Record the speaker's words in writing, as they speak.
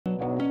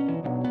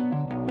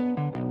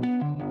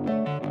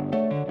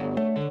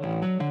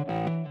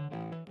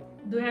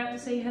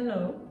say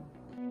hello.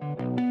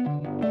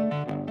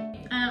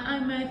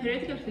 I'm a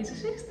theoretical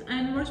physicist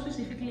and more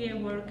specifically I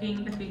work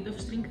in the field of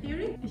string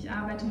theory. Ich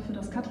arbeite für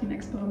das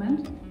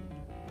Katrin-Experiment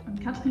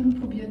und Katrin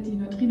probiert die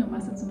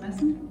Neutrinomasse zu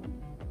messen.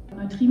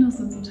 Neutrinos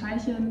sind so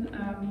Teilchen,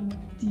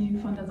 die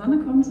von der Sonne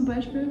kommen zum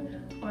Beispiel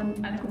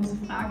und eine große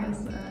Frage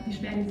ist, wie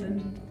schwer die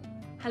sind.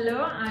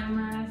 Hello, I'm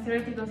a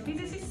theoretical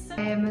physicist.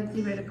 I am a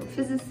theoretical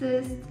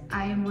physicist.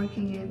 I am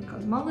working in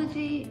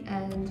cosmology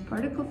and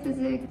particle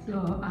physics.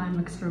 So I'm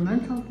an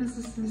experimental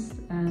physicist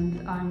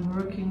and I'm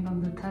working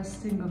on the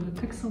testing of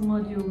the pixel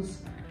modules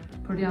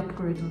for the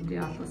upgrade of the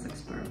Atlas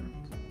experiment.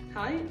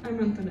 Hi, I'm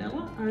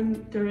Antonella. I'm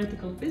a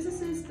theoretical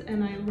physicist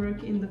and I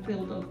work in the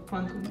field of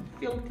quantum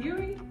field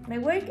theory. My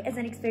work as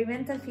an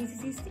experimental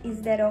physicist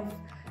is that of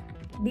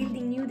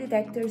building new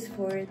detectors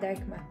for dark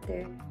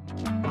matter.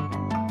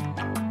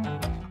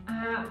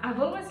 I've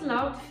always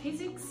loved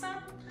physics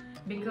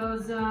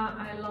because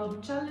I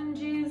love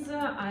challenges,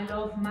 I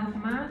love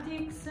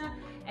mathematics,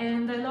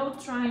 and I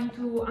love trying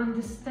to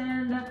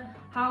understand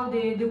how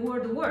the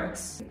world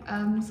works.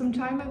 Some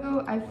time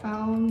ago I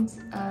found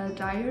a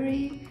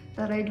diary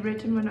that I'd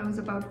written when I was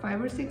about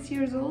 5 or 6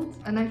 years old,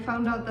 and I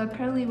found out that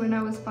apparently when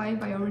I was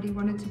 5 I already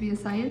wanted to be a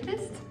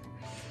scientist.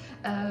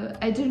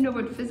 I didn't know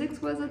what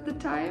physics was at the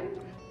time,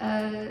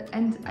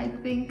 and I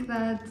think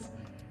that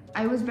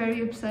I was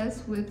very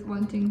obsessed with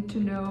wanting to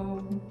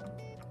know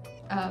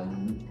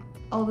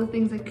all the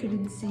things I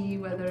couldn't see,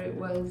 whether it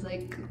was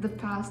like the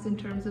past in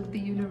terms of the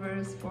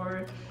universe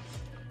or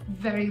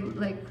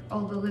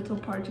all the little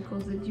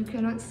particles that you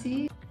cannot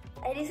see.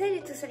 I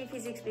decided to study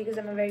physics because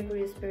I'm a very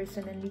curious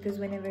person and because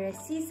whenever I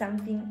see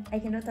something, I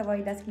cannot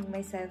avoid asking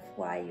myself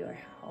why or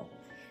how.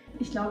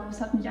 Ich glaube, es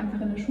hat mich einfach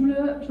in der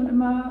Schule schon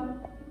immer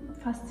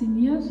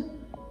fasziniert.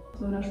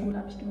 So in der Schule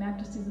habe ich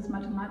gemerkt, dass dieses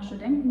mathematische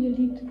Denken mir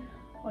liegt.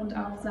 Und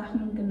auch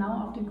Sachen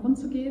genau auf den Grund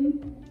zu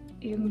gehen.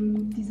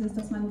 Eben dieses,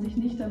 dass man sich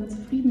nicht damit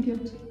zufrieden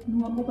gibt,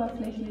 nur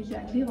oberflächliche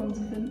Erklärungen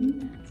zu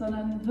finden,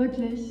 sondern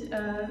wirklich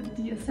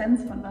die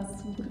Essenz von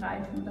was zu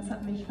begreifen. Das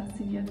hat mich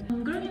fasziniert.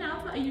 Growing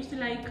up, I used to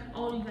like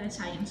all the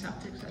science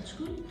subjects at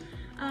school,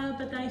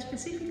 but I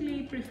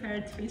specifically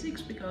preferred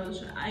physics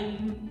because I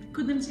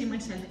couldn't see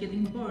myself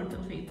getting bored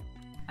of it.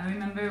 I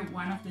remember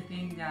one of the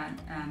things that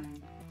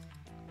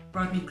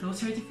brought me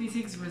closer to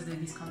physics was the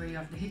discovery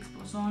of the Higgs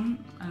boson.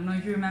 I don't know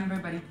if you remember,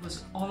 but it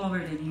was all over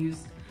the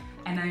news.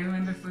 And I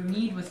remember for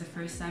me it was the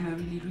first time I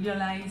really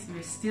realized we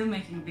were still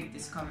making big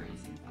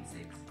discoveries in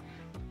physics.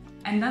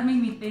 And that made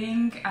me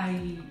think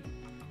I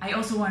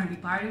also want to be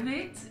part of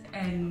it.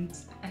 And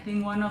I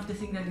think one of the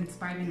things that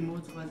inspired me the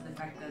most was the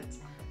fact that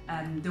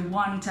the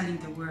one telling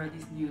the world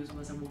this news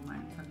was a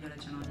woman, Fabiola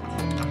Cianotti.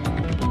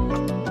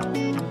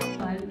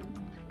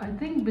 I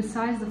think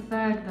besides the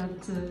fact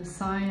that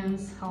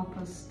science helps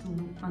us to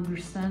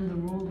understand the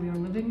world we are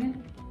living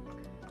in,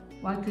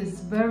 what is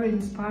very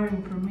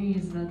inspiring for me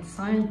is that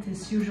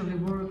scientists usually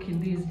work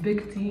in these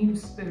big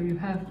teams where you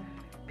have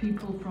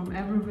people from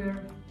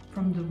everywhere,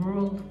 from the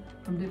world,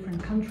 from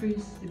different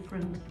countries,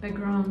 different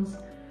backgrounds.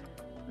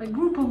 A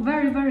group of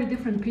very, very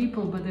different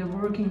people, but they're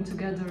working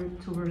together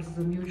towards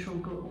the mutual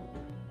goal.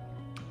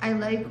 I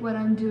like what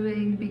I'm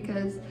doing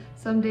because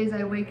some days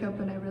I wake up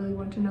and I really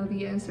want to know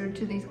the answer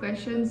to these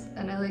questions,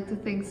 and I like to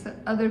think that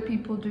other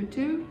people do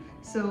too.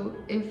 So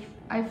if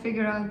I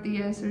figure out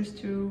the answers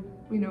to,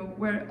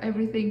 where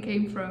everything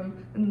came from,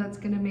 then that's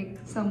gonna make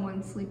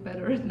someone sleep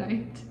better at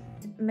night.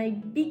 My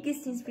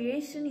biggest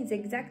inspiration is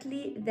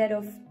exactly that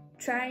of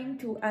trying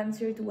to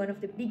answer to one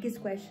of the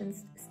biggest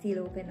questions still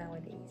open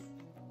nowadays.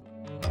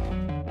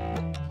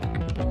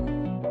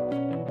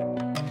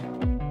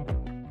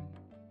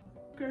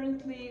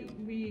 Currently,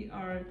 we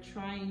are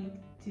trying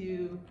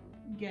to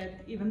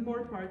get even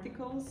more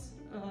particles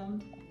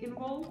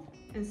involved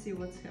and see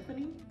what's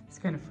happening. It's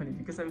kind of funny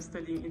because I'm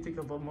studying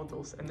integrable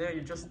models and there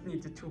you just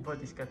need the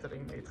two-body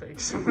scattering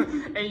matrix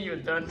and you're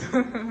done.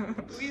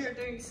 We are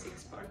doing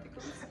 6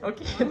 particles.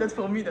 Okay, that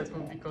for me that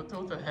would be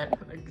total heck.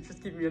 Like,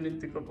 just give me an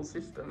integrable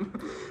system.